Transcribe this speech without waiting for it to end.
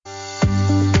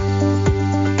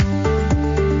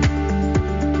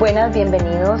Buenas,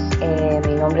 bienvenidos.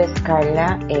 Mi nombre es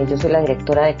Carla. Yo soy la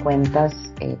directora de cuentas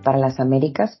para las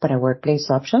Américas, para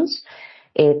Workplace Options.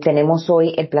 Tenemos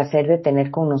hoy el placer de tener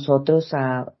con nosotros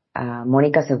a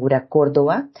Mónica Segura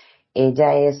Córdoba.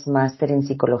 Ella es máster en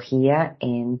psicología,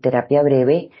 en terapia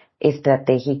breve,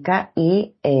 estratégica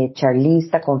y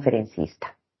charlista,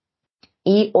 conferencista.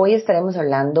 Y hoy estaremos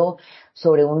hablando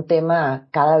sobre un tema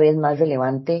cada vez más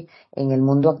relevante en el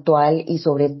mundo actual y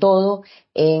sobre todo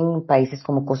en países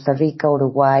como Costa Rica,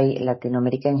 Uruguay,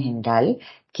 Latinoamérica en general,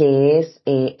 que es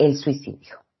el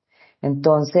suicidio.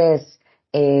 Entonces,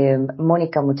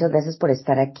 Mónica, muchas gracias por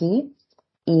estar aquí.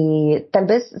 Y tal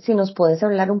vez si nos puedes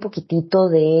hablar un poquitito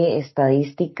de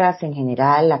estadísticas en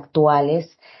general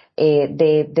actuales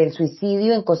del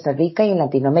suicidio en Costa Rica y en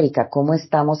Latinoamérica. ¿Cómo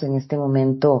estamos en este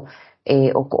momento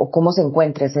o cómo se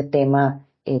encuentra ese tema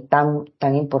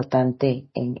tan importante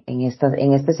en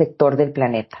este sector del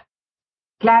planeta?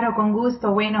 Claro, con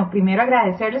gusto. Bueno, primero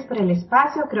agradecerles por el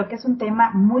espacio. Creo que es un tema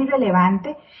muy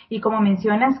relevante y como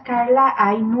mencionas, Carla,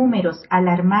 hay números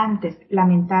alarmantes,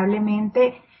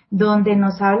 lamentablemente, donde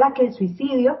nos habla que el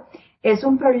suicidio es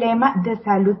un problema de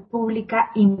salud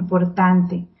pública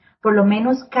importante. Por lo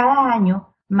menos cada año,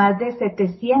 más de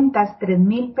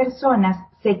 703,000 personas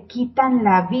se quitan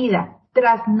la vida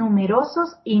tras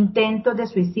numerosos intentos de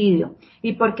suicidio.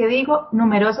 ¿Y por qué digo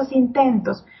numerosos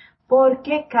intentos?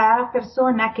 Porque cada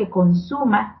persona que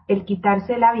consuma el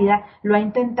quitarse la vida lo ha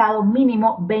intentado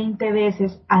mínimo 20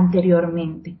 veces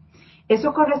anteriormente.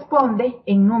 Eso corresponde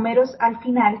en números al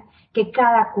final que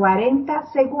cada 40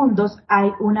 segundos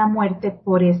hay una muerte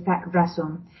por esta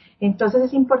razón. Entonces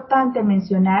es importante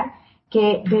mencionar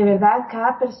que de verdad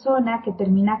cada persona que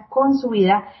termina con su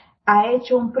vida ha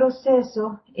hecho un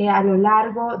proceso a lo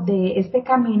largo de este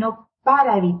camino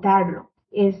para evitarlo.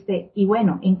 Y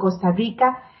bueno, en Costa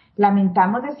Rica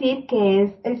lamentamos decir que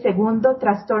es el segundo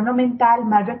trastorno mental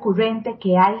más recurrente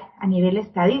que hay a nivel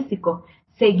estadístico,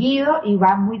 seguido y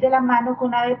va muy de la mano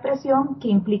con la depresión, que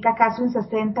implica casi un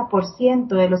 60%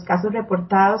 de los casos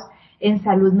reportados en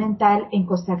salud mental en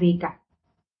Costa Rica,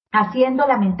 haciendo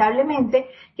lamentablemente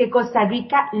que Costa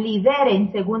Rica lidere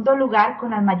en segundo lugar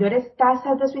con las mayores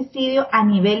tasas de suicidio a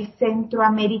nivel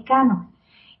centroamericano.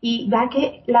 Y va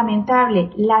que, lamentable,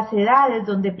 las edades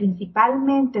donde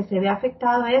principalmente se ve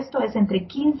afectado esto es entre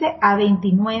 15 a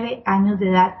 29 años de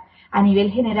edad a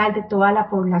nivel general de toda la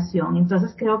población.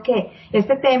 Entonces creo que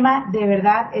este tema de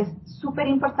verdad es súper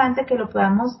importante que lo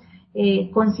podamos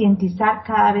concientizar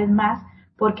cada vez más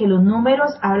porque los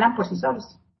números hablan por sí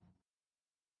solos.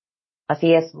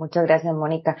 Así es, muchas gracias,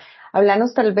 Mónica.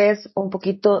 Háblanos tal vez un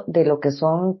poquito de lo que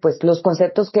son, pues, los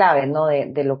conceptos claves, ¿no?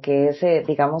 De lo que es,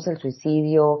 digamos, el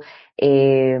suicidio,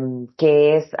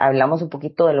 hablamos un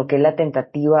poquito de lo que es la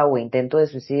tentativa o intento de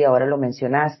suicidio, ahora lo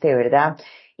mencionaste, ¿verdad?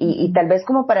 Y tal vez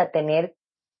como para tener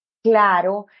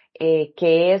claro,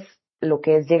 qué es lo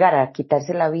que es llegar a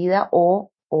quitarse la vida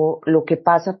o lo que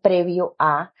pasa previo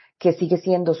a, que sigue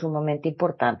siendo sumamente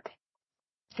importante.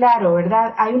 Claro,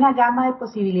 ¿verdad? Hay una gama de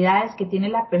posibilidades que tiene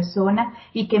la persona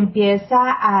y que empieza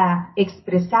a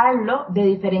expresarlo de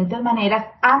diferentes maneras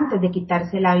antes de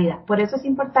quitarse la vida. Por eso es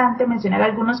importante mencionar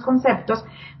algunos conceptos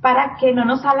para que no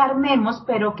nos alarmemos,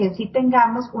 pero que sí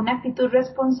tengamos una actitud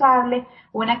responsable,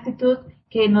 una actitud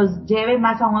que nos lleve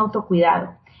más a un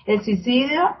autocuidado. El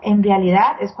suicidio, en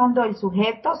realidad, es cuando el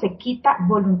sujeto se quita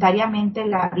voluntariamente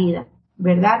la vida,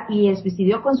 ¿verdad? Y el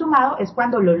suicidio consumado es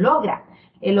cuando lo logra.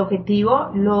 El objetivo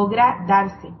logra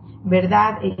darse,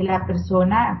 ¿verdad? La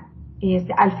persona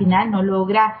al final no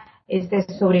logra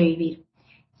sobrevivir.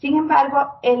 Sin embargo,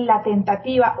 en la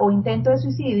tentativa o intento de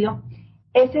suicidio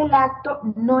es el acto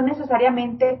no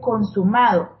necesariamente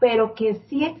consumado, pero que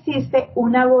sí existe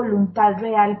una voluntad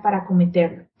real para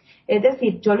cometerlo. Es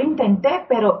decir, yo lo intenté,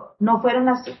 pero no fueron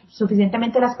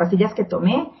suficientemente las pastillas que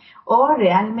tomé, o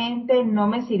realmente no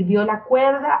me sirvió la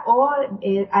cuerda, o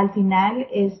al final,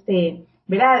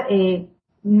 ¿verdad?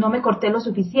 No me corté lo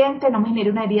suficiente, no me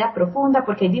generé una herida profunda,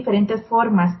 porque hay diferentes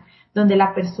formas donde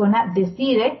la persona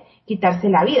decide quitarse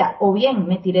la vida. O bien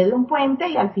me tiré de un puente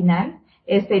y al final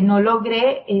no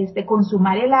logré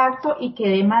consumar el acto y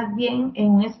quedé más bien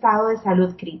en un estado de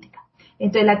salud crítica.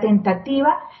 Entonces la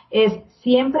tentativa es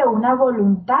siempre una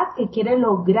voluntad que quiere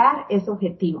lograr ese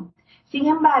objetivo. Sin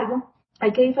embargo,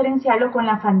 hay que diferenciarlo con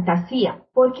la fantasía,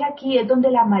 porque aquí es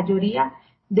donde la mayoría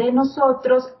de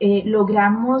nosotros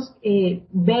logramos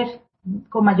ver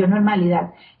con mayor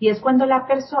normalidad. Y es cuando la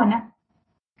persona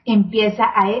empieza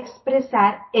a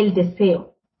expresar el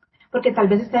deseo, porque tal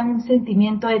vez está en un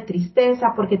sentimiento de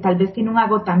tristeza, porque tal vez tiene un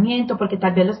agotamiento, porque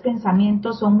tal vez los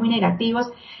pensamientos son muy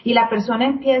negativos y la persona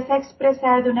empieza a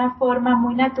expresar de una forma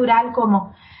muy natural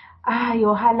como, ay,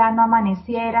 ojalá no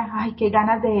amaneciera, ay, qué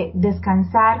ganas de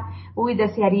descansar, uy,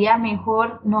 desearía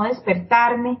mejor no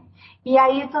despertarme. Y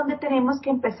ahí es donde tenemos que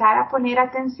empezar a poner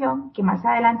atención, que más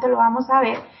adelante lo vamos a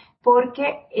ver,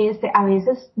 porque a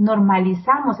veces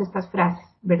normalizamos estas frases,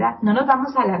 ¿verdad? No nos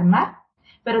vamos a alarmar,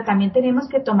 pero también tenemos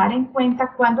que tomar en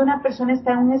cuenta cuando una persona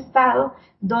está en un estado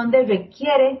donde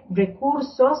requiere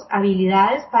recursos,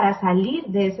 habilidades para salir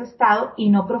de ese estado y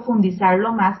no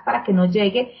profundizarlo más para que no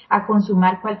llegue a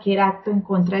consumar cualquier acto en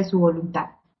contra de su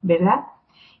voluntad, ¿verdad?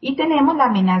 Y tenemos la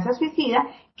amenaza suicida,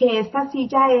 que esta sí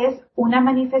ya es una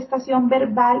manifestación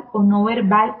verbal o no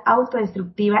verbal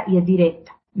autodestructiva y es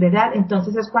directa, ¿verdad?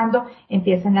 Entonces es cuando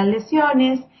empiezan las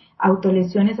lesiones,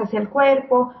 autolesiones hacia el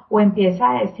cuerpo, o empieza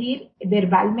a decir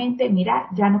verbalmente, mira,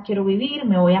 ya no quiero vivir,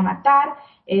 me voy a matar,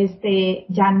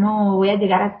 ya no voy a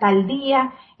llegar a tal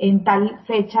día, en tal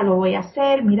fecha lo voy a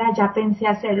hacer, mira, ya pensé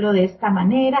hacerlo de esta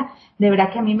manera, de verdad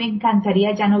que a mí me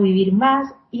encantaría ya no vivir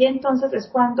más, y entonces es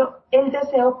cuando el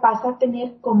deseo pasa a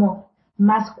tener como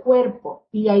más cuerpo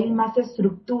y hay más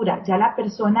estructura. Ya la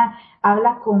persona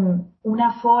habla con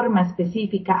una forma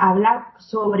específica, habla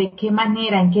sobre qué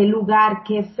manera, en qué lugar,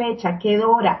 qué fecha, qué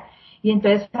hora. Y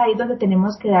entonces ahí es donde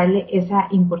tenemos que darle esa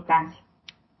importancia.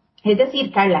 Es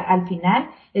decir, Carla, al final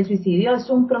el suicidio es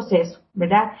un proceso,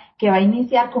 ¿verdad? Que va a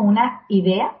iniciar con una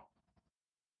idea,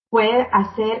 puede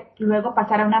hacer, luego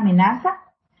pasar a una amenaza,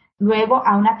 luego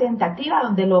a una tentativa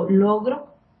donde lo logro,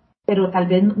 pero tal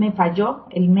vez me falló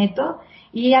el método,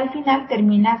 y al final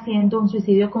termina siendo un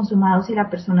suicidio consumado si la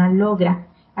persona logra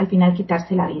al final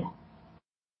quitarse la vida.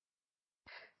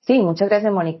 Sí, muchas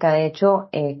gracias, Mónica. De hecho,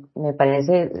 me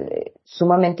parece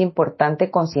sumamente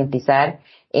importante concientizar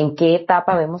en qué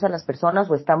etapa vemos a las personas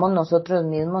o estamos nosotros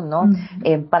mismos, ¿no?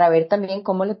 Para ver también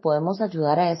cómo le podemos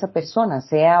ayudar a esa persona,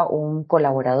 sea un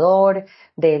colaborador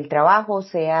del trabajo,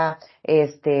 sea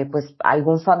pues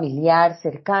algún familiar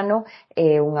cercano,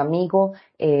 un amigo,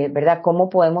 ¿verdad? ¿Cómo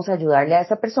podemos ayudarle a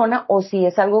esa persona? O si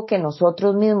es algo que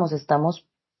nosotros mismos estamos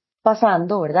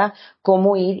pasando, ¿verdad?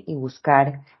 Cómo ir y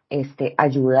buscar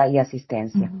ayuda y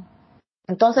asistencia.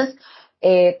 Entonces,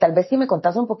 tal vez si me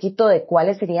contás un poquito de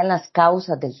cuáles serían las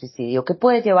causas del suicidio, qué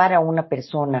puede llevar a una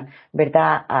persona,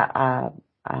 ¿verdad? A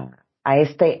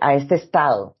este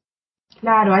estado.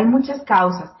 Claro, hay muchas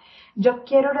causas. Yo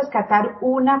quiero rescatar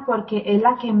una porque es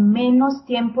la que menos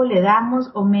tiempo le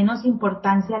damos o menos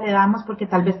importancia le damos porque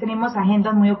tal vez tenemos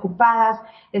agendas muy ocupadas,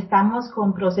 estamos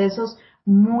con procesos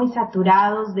muy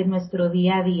saturados de nuestro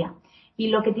día a día. Y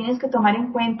lo que tienes que tomar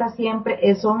en cuenta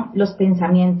siempre son los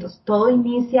pensamientos. Todo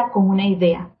inicia con una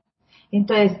idea.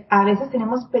 Entonces, a veces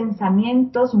tenemos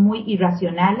pensamientos muy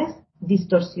irracionales,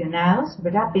 distorsionados,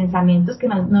 ¿verdad? Pensamientos que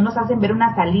no nos hacen ver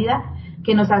una salida,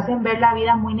 que nos hacen ver la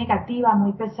vida muy negativa,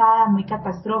 muy pesada, muy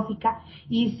catastrófica.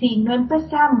 Y si no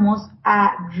empezamos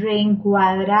a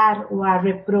reencuadrar o a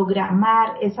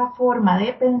reprogramar esa forma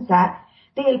de pensar,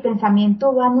 el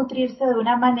pensamiento va a nutrirse de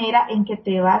una manera en que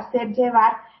te va a hacer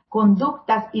llevar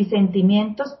conductas y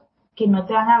sentimientos que no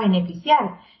te van a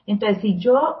beneficiar. Entonces, si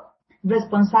yo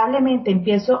responsablemente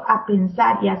empiezo a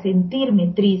pensar y a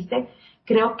sentirme triste,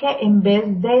 creo que en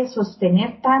vez de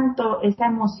sostener tanto esa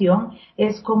emoción,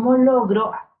 es como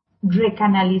logro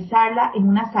recanalizarla en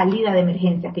una salida de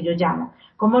emergencia que yo llamo.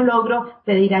 Cómo logro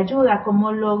pedir ayuda,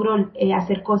 cómo logro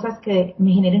hacer cosas que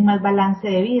me generen más balance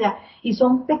de vida. Y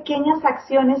son pequeñas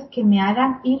acciones que me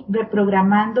hagan ir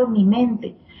reprogramando mi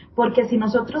mente. Porque si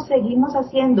nosotros seguimos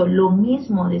haciendo lo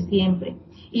mismo de siempre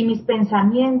y mis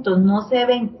pensamientos no se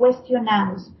ven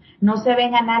cuestionados, no se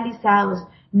ven analizados,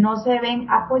 no se ven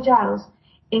apoyados,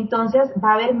 entonces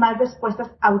va a haber más respuestas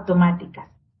automáticas.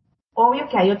 Obvio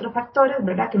que hay otros factores,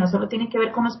 ¿verdad? Que no solo tienen que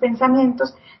ver con los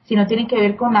pensamientos, sino tienen que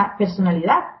ver con la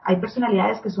personalidad. Hay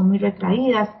personalidades que son muy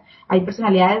retraídas, hay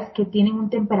personalidades que tienen un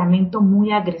temperamento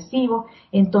muy agresivo,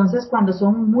 entonces cuando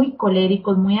son muy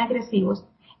coléricos, muy agresivos,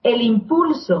 el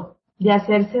impulso de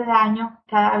hacerse daño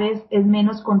cada vez es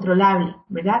menos controlable,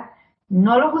 ¿verdad?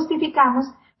 No lo justificamos,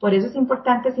 por eso es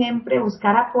importante siempre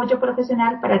buscar apoyo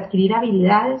profesional para adquirir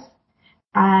habilidades,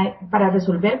 para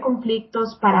resolver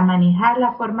conflictos, para manejar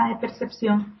la forma de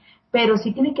percepción, pero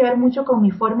sí tiene que ver mucho con mi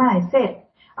forma de ser.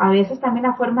 A veces también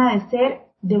la forma de ser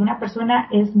de una persona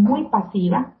es muy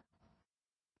pasiva,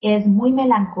 es muy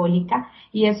melancólica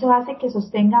y eso hace que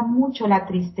sostenga mucho la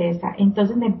tristeza.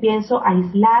 Entonces me empiezo a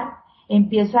aislar,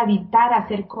 empiezo a evitar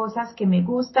hacer cosas que me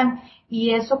gustan y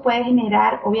eso puede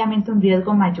generar obviamente un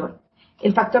riesgo mayor.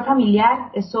 El factor familiar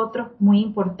es otro muy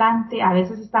importante. A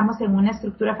veces estamos en una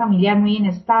estructura familiar muy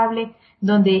inestable,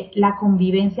 donde la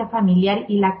convivencia familiar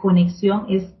y la conexión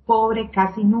es pobre,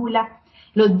 casi nula.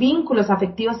 Los vínculos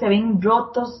afectivos se ven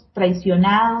rotos,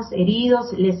 traicionados,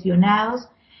 heridos, lesionados.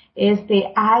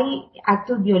 Hay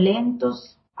actos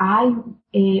violentos, hay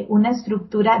una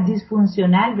estructura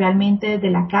disfuncional realmente desde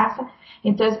la casa.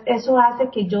 Entonces, eso hace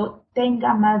que yo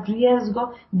tenga más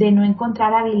riesgo de no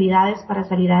encontrar habilidades para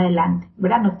salir adelante,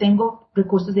 ¿verdad? No tengo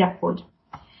recursos de apoyo.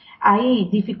 Hay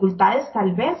dificultades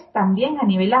tal vez también a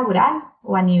nivel laboral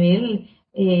o a nivel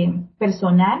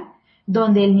personal,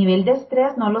 donde el nivel de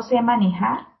estrés no lo sé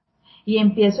manejar y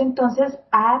empiezo entonces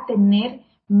a tener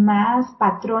más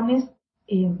patrones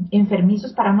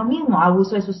enfermizos para uno mismo,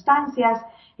 abuso de sustancias,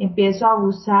 empiezo a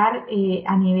abusar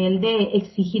a nivel de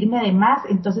exigirme de más,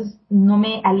 entonces no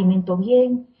me alimento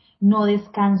bien, no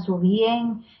descanso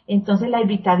bien, entonces la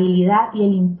irritabilidad y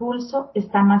el impulso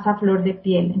está más a flor de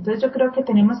piel. Entonces yo creo que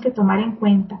tenemos que tomar en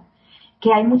cuenta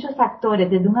que hay muchos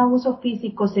factores, desde un abuso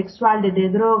físico, sexual, desde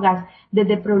drogas,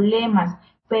 desde problemas,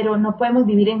 pero no podemos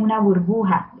vivir en una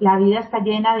burbuja. La vida está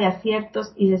llena de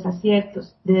aciertos y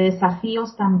desaciertos, de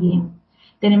desafíos también.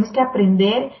 Tenemos que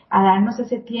aprender a darnos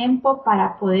ese tiempo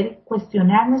para poder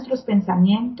cuestionar nuestros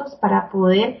pensamientos, para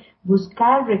poder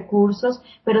buscar recursos,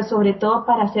 pero sobre todo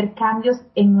para hacer cambios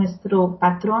en nuestros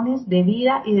patrones de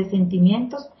vida y de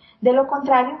sentimientos. De lo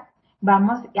contrario,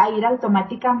 vamos a ir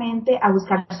automáticamente a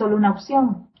buscar solo una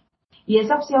opción. Y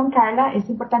esa opción, Carla, es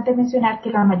importante mencionar que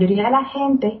la mayoría de la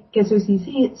gente que se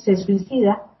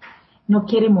suicida no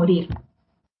quiere morir.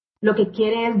 Lo que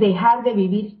quiere es dejar de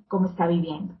vivir como está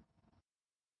viviendo.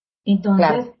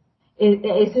 Claro. Entonces,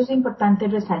 eso es importante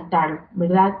resaltarlo,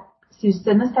 ¿verdad? Si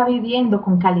usted no está viviendo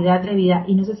con calidad de vida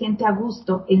y no se siente a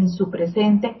gusto en su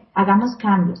presente, hagamos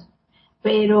cambios,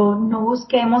 pero no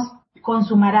busquemos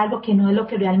consumar algo que no es lo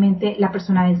que realmente la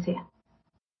persona desea.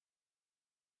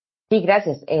 Sí,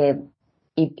 gracias.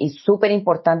 Y súper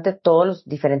importante todos los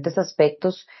diferentes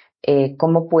aspectos,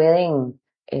 cómo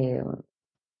eh,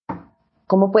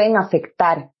 cómo pueden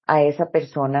afectar a esa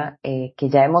persona que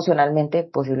ya emocionalmente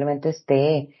posiblemente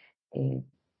esté eh,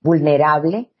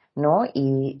 vulnerable, ¿no?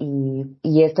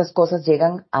 Y estas cosas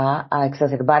llegan a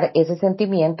exacerbar ese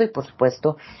sentimiento y por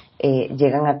supuesto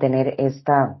llegan a tener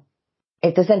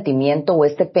este sentimiento o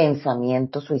este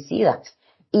pensamiento suicida.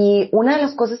 Y una de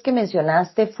las cosas que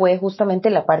mencionaste fue justamente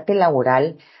la parte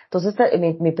laboral. Entonces,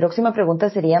 mi próxima pregunta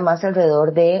sería más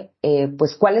alrededor de,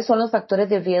 pues, ¿cuáles son los factores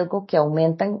de riesgo que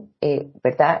aumentan,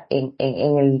 verdad,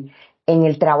 en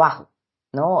el trabajo,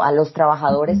 ¿no? A los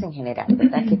trabajadores en general,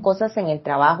 ¿verdad? ¿Qué cosas en el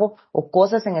trabajo o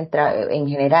cosas en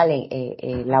general,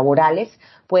 laborales,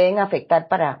 pueden afectar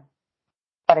para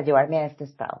llevarme a este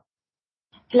estado?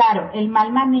 Claro, el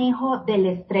mal manejo del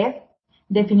estrés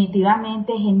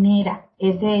definitivamente genera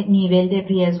ese nivel de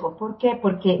riesgo. ¿Por qué?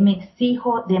 Porque me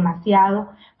exijo demasiado,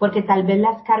 porque tal vez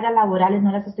las cargas laborales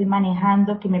no las estoy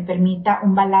manejando que me permita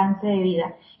un balance de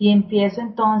vida y empiezo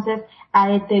entonces a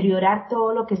deteriorar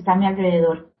todo lo que está a mi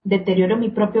alrededor. Deterioro mi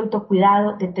propio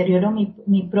autocuidado, deterioro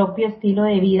mi propio estilo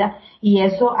de vida y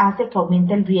eso hace que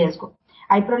aumente el riesgo.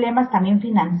 Hay problemas también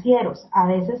financieros. A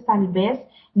veces tal vez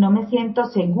no me siento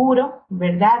seguro,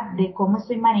 ¿verdad?, de cómo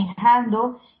estoy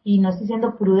manejando y no estoy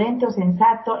siendo prudente o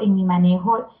sensato en mi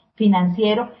manejo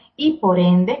financiero y por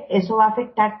ende eso va a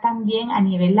afectar también a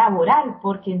nivel laboral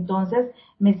porque entonces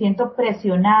me siento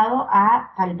presionado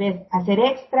a tal vez hacer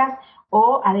extras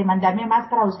o a demandarme más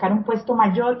para buscar un puesto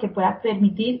mayor que pueda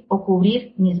permitir o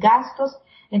cubrir mis gastos.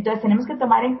 Entonces tenemos que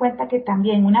tomar en cuenta que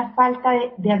también una falta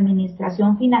de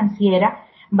administración financiera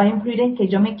va a influir en que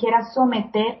yo me quiera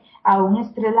someter a un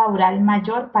estrés laboral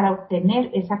mayor para obtener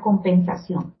esa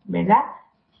compensación, ¿verdad?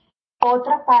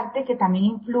 Otra parte que también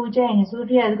influye en esos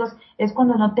riesgos es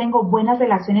cuando no tengo buenas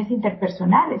relaciones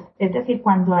interpersonales, es decir,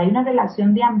 cuando hay una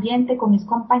relación de ambiente con mis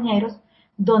compañeros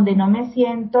donde no me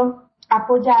siento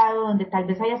apoyado, donde tal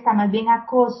vez hay hasta más bien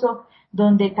acoso,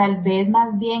 donde tal vez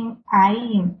más bien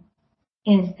hay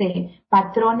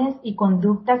patrones y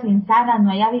conductas insanas,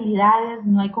 no hay habilidades,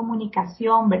 no hay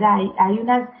comunicación, ¿verdad? Hay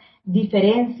unas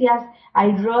diferencias,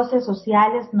 hay roces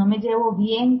sociales, no me llevo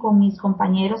bien con mis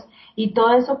compañeros y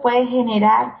todo eso puede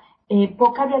generar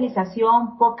poca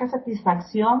realización, poca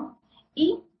satisfacción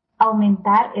y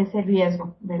aumentar ese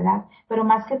riesgo, ¿verdad? Pero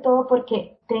más que todo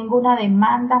porque tengo una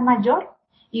demanda mayor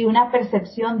y una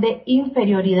percepción de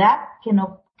inferioridad que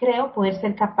no creo poder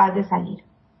ser capaz de salir.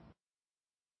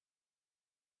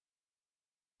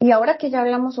 Y ahora que ya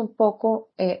hablamos un poco,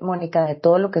 Mónica, de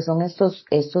todo lo que son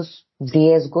estos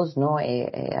riesgos, ¿no?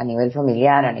 A nivel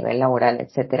familiar, a nivel laboral,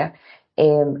 etcétera,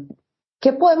 eh,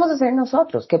 ¿qué podemos hacer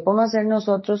nosotros? ¿Qué podemos hacer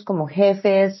nosotros como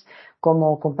jefes,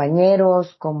 como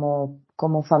compañeros,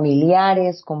 como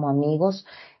familiares, como amigos?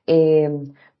 Eh,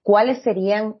 ¿Cuáles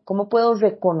serían, cómo puedo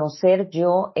reconocer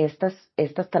yo estas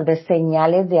tal vez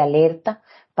señales de alerta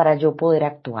para yo poder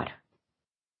actuar?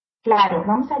 Claro,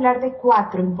 vamos a hablar de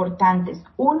 4 importantes.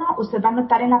 Uno, usted va a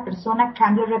notar en la persona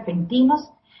cambios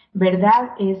repentinos,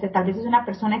 ¿verdad? Tal vez es una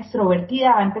persona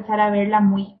extrovertida, va a empezar a verla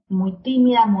muy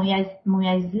tímida, muy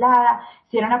aislada.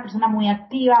 Si era una persona muy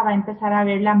activa, va a empezar a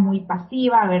verla muy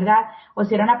pasiva, ¿verdad? O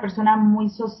si era una persona muy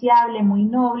sociable, muy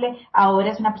noble, ahora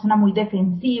es una persona muy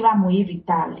defensiva, muy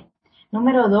irritable.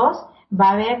 Número 2, va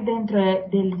a haber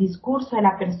del discurso de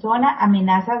la persona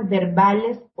amenazas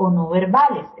verbales o no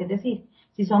verbales, es decir,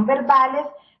 si son verbales,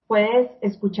 puedes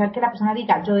escuchar que la persona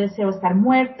diga, yo deseo estar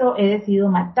muerto, he decidido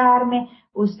matarme,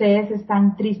 ustedes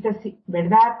están tristes,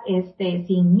 ¿verdad?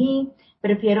 Sin mí,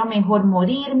 prefiero mejor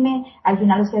morirme, al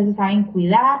final ustedes se saben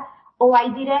cuidar, o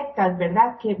hay directas,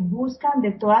 ¿verdad? Que buscan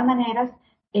de todas maneras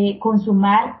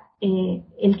consumar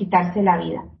el quitarse la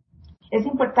vida. Es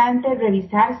importante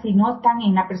revisar si notan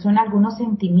en la persona algunos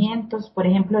sentimientos, por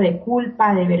ejemplo, de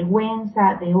culpa, de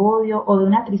vergüenza, de odio o de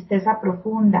una tristeza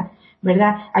profunda,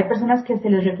 ¿verdad? Hay personas que se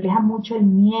les refleja mucho el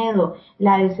miedo,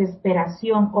 la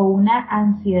desesperación o una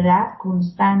ansiedad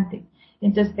constante.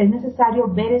 Entonces es necesario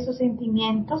ver esos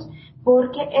sentimientos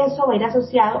porque eso va a ir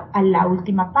asociado a la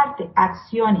última parte,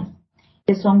 acciones,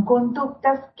 que son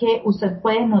conductas que usted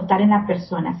puede notar en la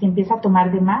persona. Si empieza a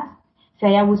tomar de más, si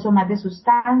hay abuso más de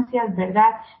sustancias,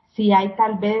 ¿verdad? Si hay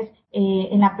tal vez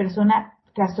en la persona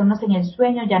trastornos en el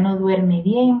sueño, ya no duerme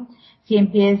bien, si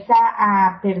empieza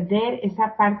a perder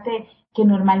esa parte que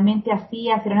normalmente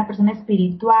hacía, ser una persona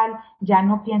espiritual, ya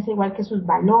no piensa igual que sus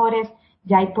valores,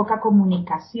 ya hay poca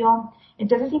comunicación.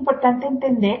 Entonces es importante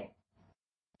entender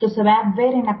que se va a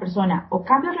ver en la persona o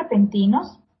cambios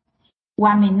repentinos o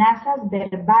amenazas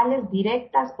verbales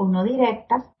directas o no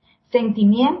directas,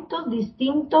 sentimientos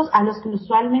distintos a los que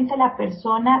usualmente la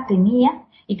persona tenía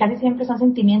y casi siempre son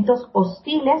sentimientos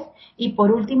hostiles y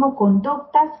por último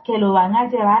conductas que lo van a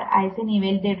llevar a ese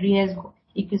nivel de riesgo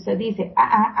y que usted dice,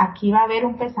 aquí va a haber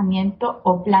un pensamiento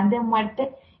o plan de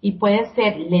muerte y puede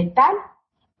ser letal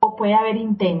o puede haber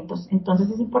intentos. Entonces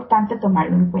es importante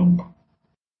tomarlo en cuenta.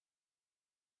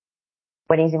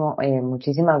 Buenísimo,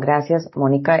 muchísimas gracias,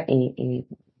 Mónica,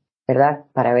 ¿verdad?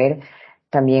 Para ver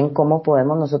también cómo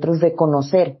podemos nosotros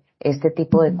reconocer este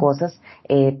tipo de cosas,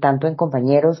 tanto en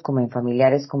compañeros como en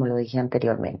familiares, como lo dije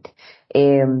anteriormente.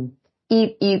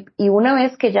 Y una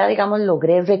vez que ya, digamos,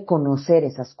 logré reconocer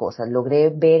esas cosas, logré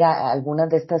ver algunas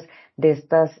de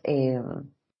estas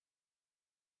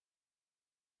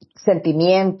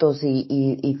sentimientos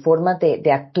y formas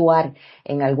de actuar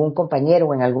en algún compañero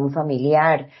o en algún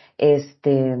familiar,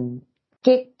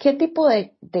 ¿qué tipo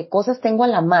de cosas tengo a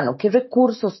la mano? ¿Qué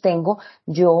recursos tengo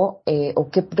yo o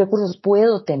qué recursos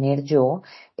puedo tener yo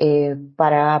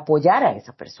para apoyar a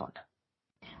esa persona?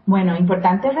 Bueno,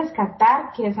 importante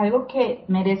rescatar que es algo que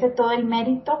merece todo el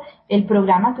mérito, el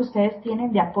programa que ustedes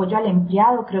tienen de apoyo al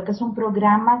empleado. Creo que es un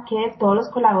programa que todos los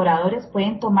colaboradores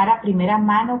pueden tomar a primera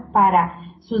mano para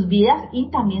sus vidas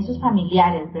y también sus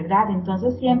familiares, ¿verdad?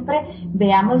 Entonces siempre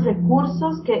veamos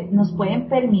recursos que nos pueden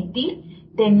permitir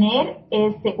tener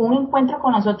un encuentro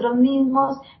con nosotros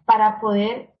mismos para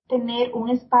poder tener un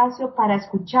espacio para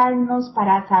escucharnos,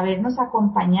 para sabernos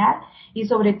acompañar y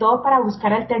sobre todo para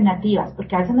buscar alternativas,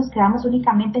 porque a veces nos quedamos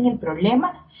únicamente en el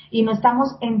problema y no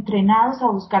estamos entrenados a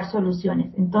buscar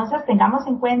soluciones. Entonces tengamos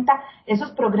en cuenta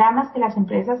esos programas que las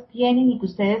empresas tienen y que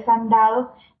ustedes han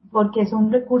dado porque es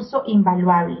un recurso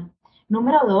invaluable.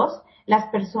 Número 2, las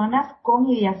personas con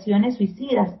ideaciones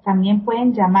suicidas también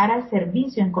pueden llamar al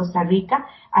servicio en Costa Rica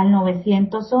al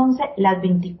 911 las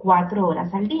 24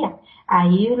 horas al día.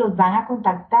 Ahí los van a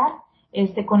contactar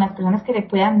con las personas que le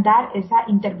puedan dar esa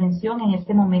intervención en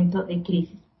este momento de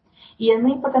crisis. Y es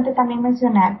muy importante también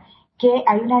mencionar que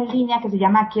hay una línea que se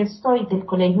llama Aquí estoy del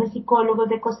Colegio de Psicólogos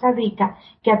de Costa Rica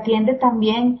que atiende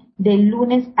también de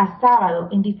lunes a sábado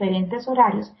en diferentes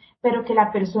horarios, pero que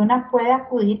la persona puede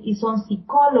acudir y son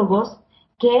psicólogos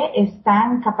que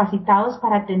están capacitados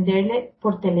para atenderle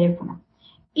por teléfono.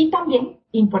 Y también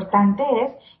importante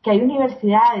es que hay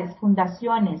universidades,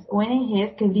 fundaciones,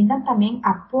 ONGs que brindan también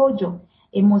apoyo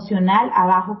emocional a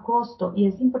bajo costo y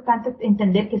es importante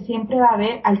entender que siempre va a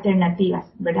haber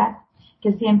alternativas, ¿verdad?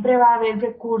 Que siempre va a haber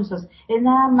recursos. Es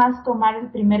nada más tomar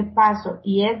el primer paso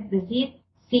y es decir,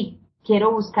 sí,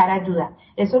 quiero buscar ayuda.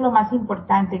 Eso es lo más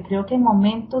importante. Creo que en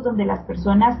momentos donde las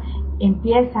personas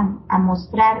empiezan a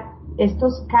mostrar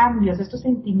estos cambios, estos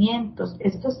sentimientos,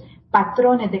 estos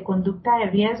patrones de conducta de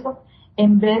riesgo,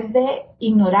 en vez de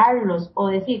ignorarlos o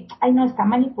decir, ay no, está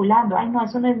manipulando, ay no,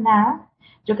 eso no es nada,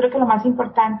 yo creo que lo más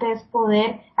importante es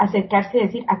poder acercarse y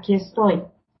decir, aquí estoy,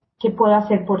 ¿qué puedo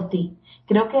hacer por ti?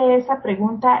 Creo que esa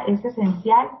pregunta es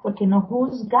esencial porque no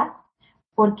juzga,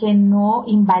 porque no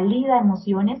invalida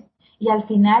emociones y al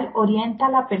final orienta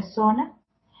a la persona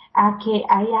a que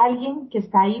hay alguien que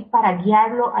está ahí para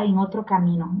guiarlo en otro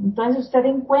camino. Entonces usted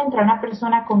encuentra a una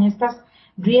persona con estos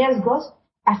riesgos,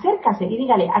 acércase y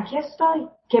dígale, aquí estoy,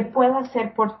 ¿qué puedo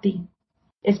hacer por ti?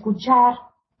 Escuchar,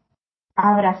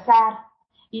 abrazar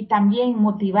y también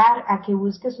motivar a que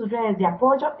busque sus redes de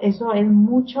apoyo, eso es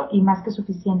mucho y más que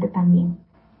suficiente también.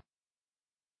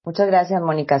 Muchas gracias,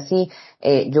 Mónica. Sí,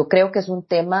 yo creo que es un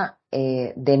tema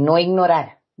de no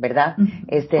ignorar, ¿verdad? No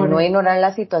Correcto. ignorar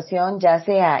la situación, ya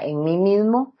sea en mí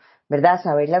mismo, ¿verdad?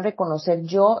 Saberla reconocer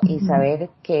yo y saber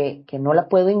que no la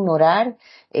puedo ignorar,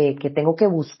 que tengo que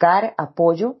buscar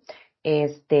apoyo,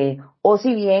 o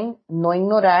si bien no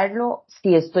ignorarlo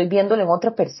si estoy viéndolo en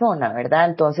otra persona, ¿verdad?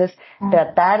 Entonces,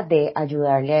 tratar de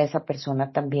ayudarle a esa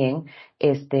persona también,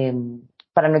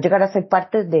 para no llegar a ser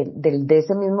parte de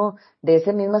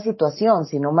esa misma situación,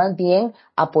 sino más bien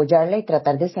apoyarla y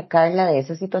tratar de sacarla de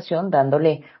esa situación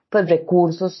dándole pues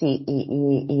recursos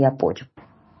y apoyo.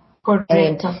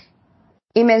 Correcto.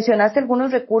 Y mencionaste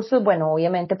algunos recursos, bueno,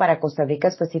 obviamente para Costa Rica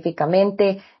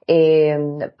específicamente,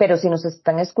 pero si nos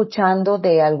están escuchando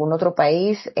de algún otro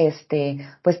país,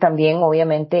 pues también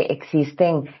obviamente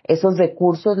existen esos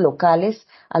recursos locales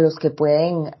a los que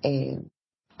pueden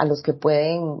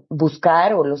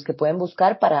buscar o los que pueden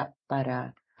buscar para,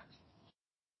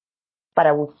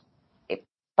 bu-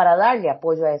 para darle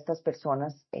apoyo a estas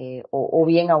personas, o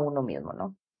bien a uno mismo,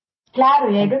 ¿no?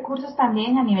 Claro, y hay recursos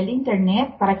también a nivel de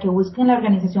Internet para que busquen la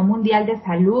Organización Mundial de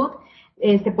Salud.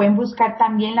 Pueden buscar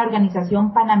también la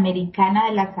Organización Panamericana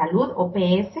de la Salud,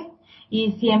 OPS,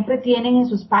 y siempre tienen en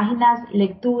sus páginas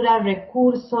lecturas,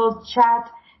 recursos, chat,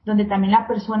 donde también la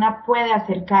persona puede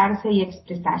acercarse y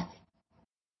expresarse.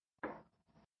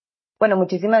 Bueno,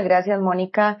 muchísimas gracias,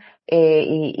 Mónica,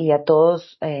 y a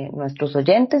todos nuestros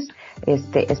oyentes.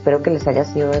 Espero que les haya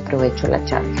sido de provecho la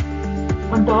charla.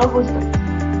 Con todo gusto.